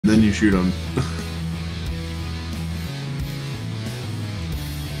Then you shoot them.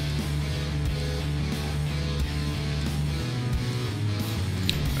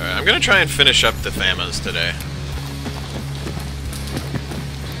 Alright, I'm gonna try and finish up the FAMAs today.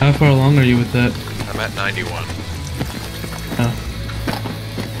 How far along are you with that? I'm at 91. Oh.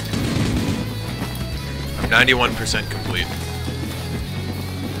 I'm 91% complete.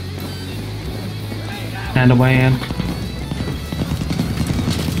 And away in.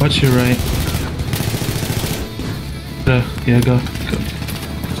 Watch your right. Go. Yeah, go. Go.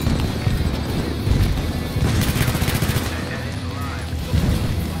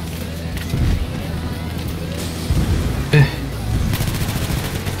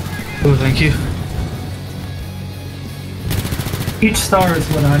 Oh, thank you. Each star is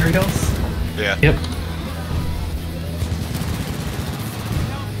what, 100 kills? Yeah. Yep.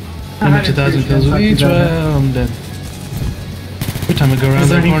 Under 2,000 kills with each. Well, I'm dead. Every time I go around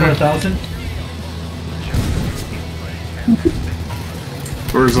that corner. 1,000?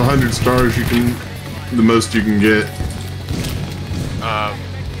 Whereas 100 stars, you can, the most you can get.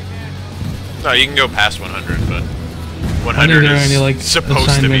 No, you can go past 100, but 100 is like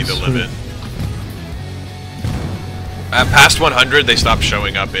supposed to be the limit. Past 100, they stop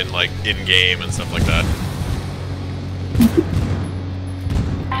showing up in like in-game and stuff like that.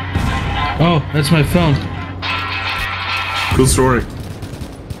 Oh, that's my phone. Cool story.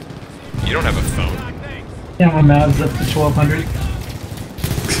 You don't have a phone. Yeah, my mav's up to 1,200.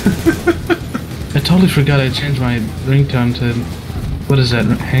 I totally forgot I changed my ringtone to, what is that,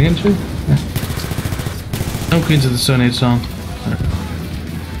 hanging tree? Yeah. No Queens of the Stone Age song.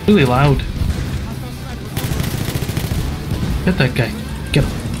 Really loud. Get that guy. Get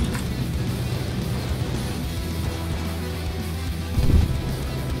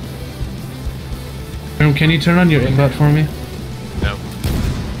him. Can you turn on your aimbot for me? No.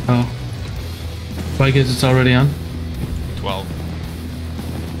 Oh. Well, I guess it's already on. 12.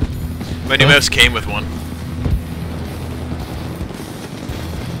 My new mouse came with one.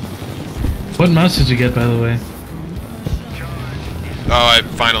 What mouse did you get, by the way? Oh, I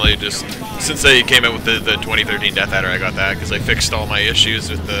finally just... Since they came out with the 2013 Death Adder, I got that, because I fixed all my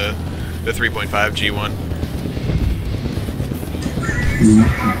issues with the 3.5 G1.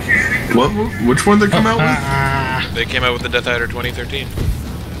 What? Which one did they come out with? They came out with the Death Adder 2013.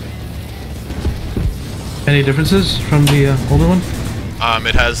 Any differences from the older one?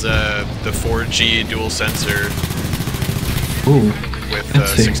 It has the 4G dual sensor Ooh. with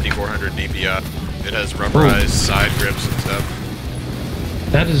 6400 DPI. It has rubberized side grips and stuff.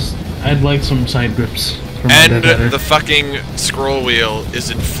 That is... I'd like some side grips. For my And Death Adder. the fucking scroll wheel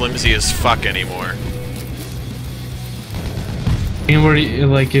isn't flimsy as fuck anymore. And where you,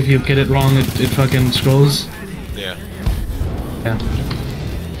 like, if you get it wrong, it fucking scrolls? Yeah. Yeah.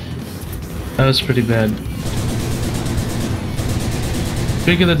 That was pretty bad.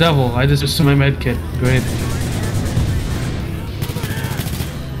 Speak of the devil, I just took my med kit. Great.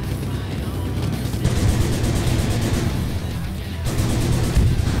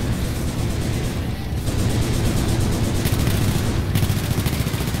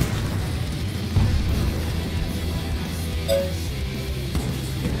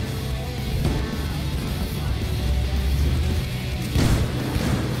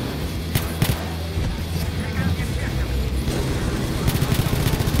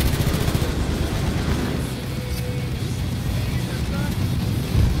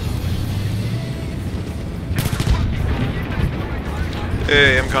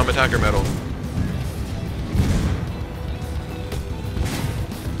 Hey, I'm Combat Hacker Metal.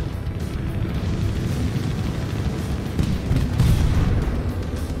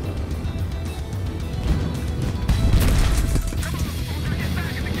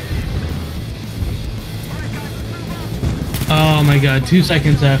 Oh my god, 2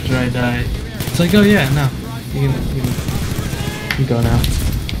 seconds after I die. It's like, oh yeah, no. You can go now.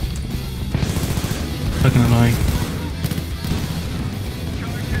 Fucking annoying.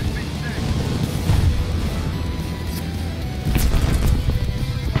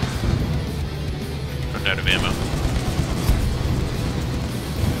 Running out of ammo.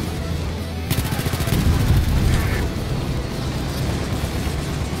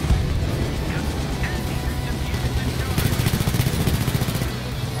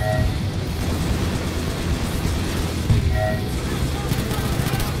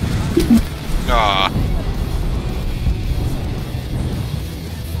 Ah.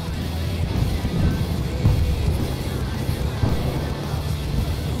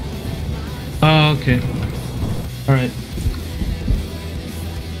 Oh, okay. Alright.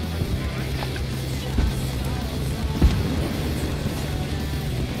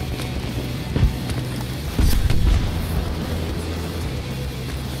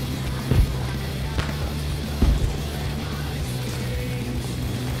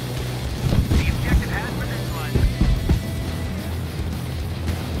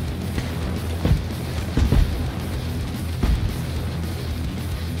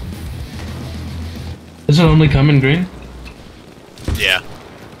 Does it only come in green? Yeah.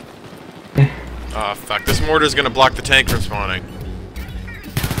 Oh fuck, this mortar's gonna block the tank from spawning.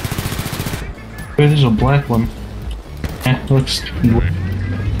 Wait, there's a black one. Looks...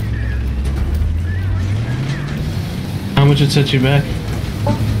 How much it set you back?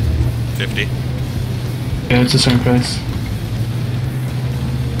 50. Yeah, it's the same price.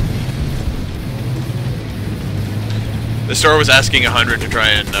 The store was asking 100 to try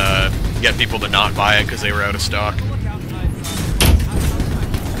and get people to not buy it because they were out of stock.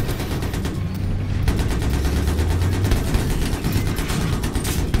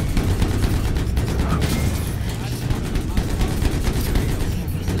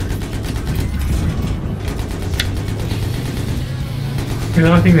 The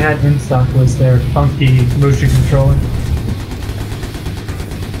only thing they had in stock was their funky motion controller.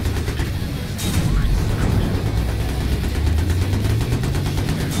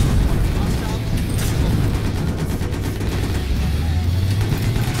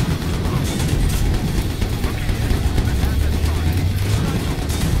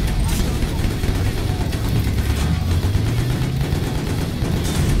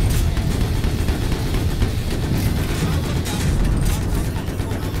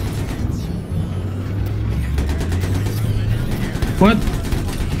 What?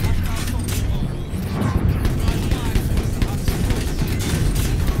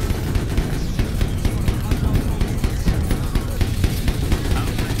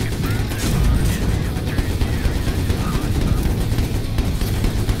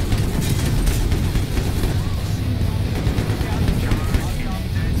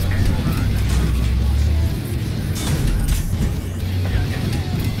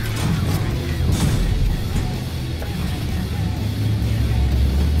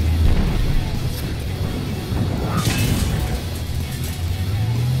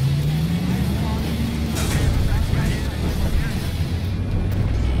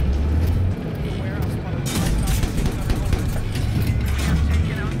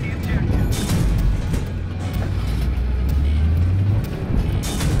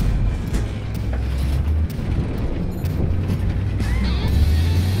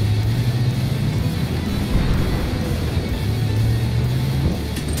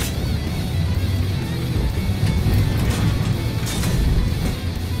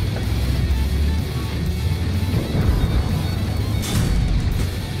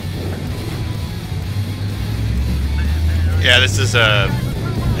 Yeah, this is a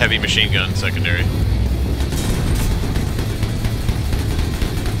heavy machine gun secondary.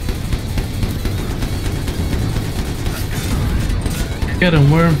 Get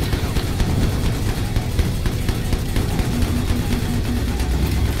him, Worm.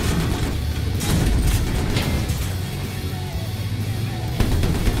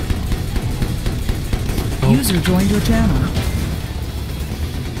 User joined your channel.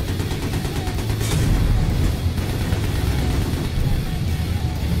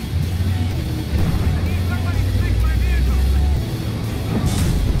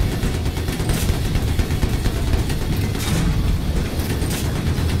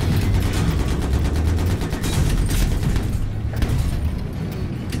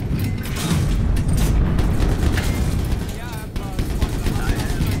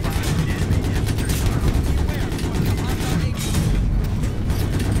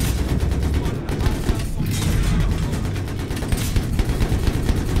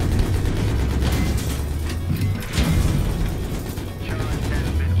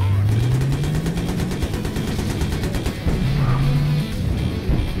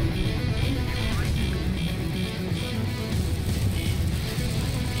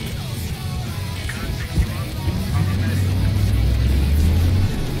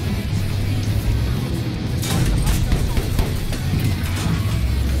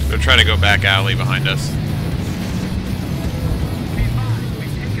 They're trying to go back alley behind us.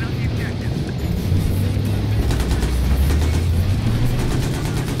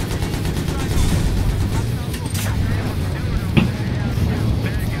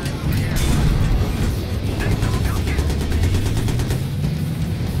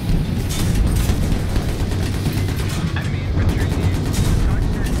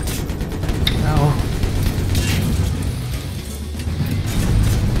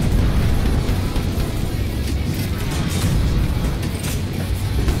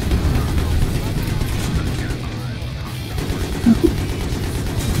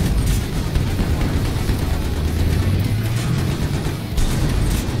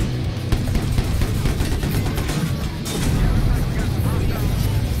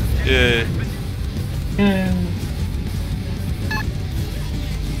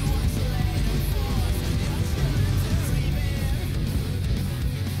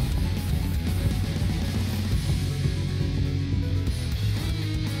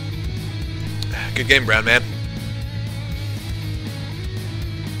 Good game, Brown Man.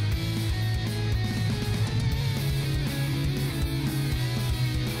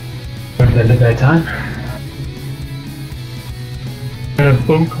 At a bad time. Got a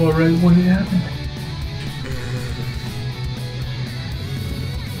phone call right when it happened.